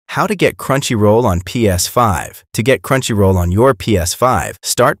How to get Crunchyroll on PS5. To get Crunchyroll on your PS5,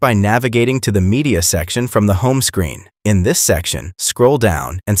 start by navigating to the Media section from the home screen. In this section, scroll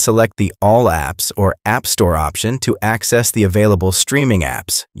down and select the All Apps or App Store option to access the available streaming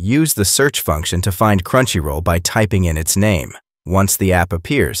apps. Use the search function to find Crunchyroll by typing in its name. Once the app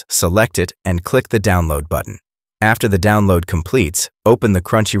appears, select it and click the download button. After the download completes, open the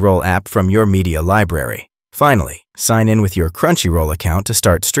Crunchyroll app from your media library. Finally, sign in with your Crunchyroll account to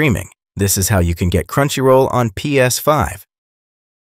start streaming. This is how you can get Crunchyroll on PS5.